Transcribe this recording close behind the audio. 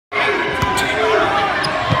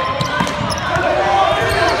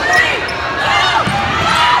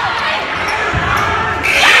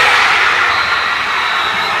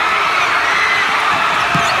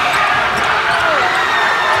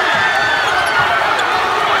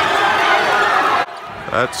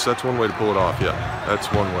That's one way to pull it off. Yeah, that's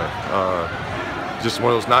one way. Just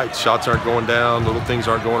one of those nights. Shots aren't going down. Little things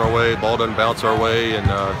aren't going our way. Ball doesn't bounce our way, and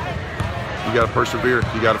you got to persevere.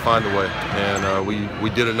 You got to find a way. And we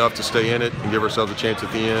did enough to stay in it and give ourselves a chance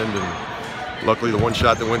at the end. And luckily, the one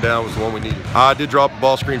shot that went down was the one we needed. I did drop a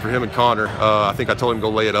ball screen for him and Connor. I think I told him to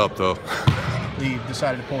go lay it up, though. He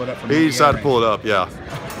decided to pull it up. He decided to pull it up. Yeah.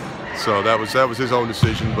 So that was his own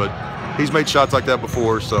decision, but he's made shots like that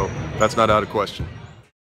before, so that's not out of question.